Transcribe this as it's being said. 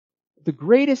The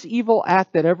greatest evil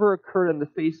act that ever occurred on the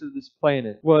face of this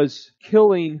planet was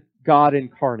killing God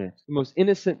incarnate, the most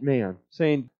innocent man,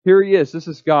 saying, here he is, this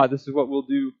is God, this is what we'll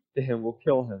do to him, we'll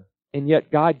kill him. And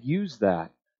yet God used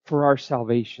that for our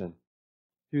salvation.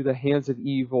 Through the hands of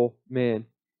evil men,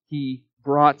 He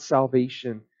brought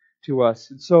salvation to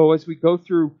us. And so as we go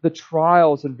through the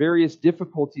trials and various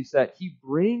difficulties that He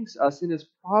brings us in His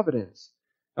providence,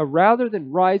 rather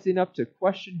than rising up to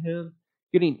question Him,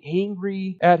 getting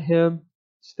angry at Him,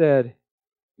 instead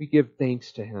we give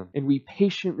thanks to Him and we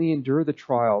patiently endure the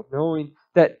trial, knowing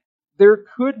that there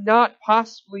could not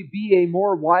possibly be a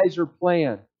more wiser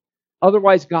plan.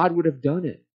 Otherwise, God would have done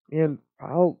it. And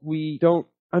while we don't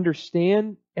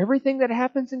understand everything that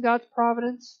happens in God's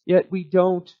providence, yet we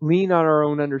don't lean on our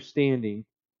own understanding.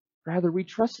 Rather, we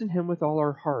trust in Him with all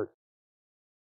our heart.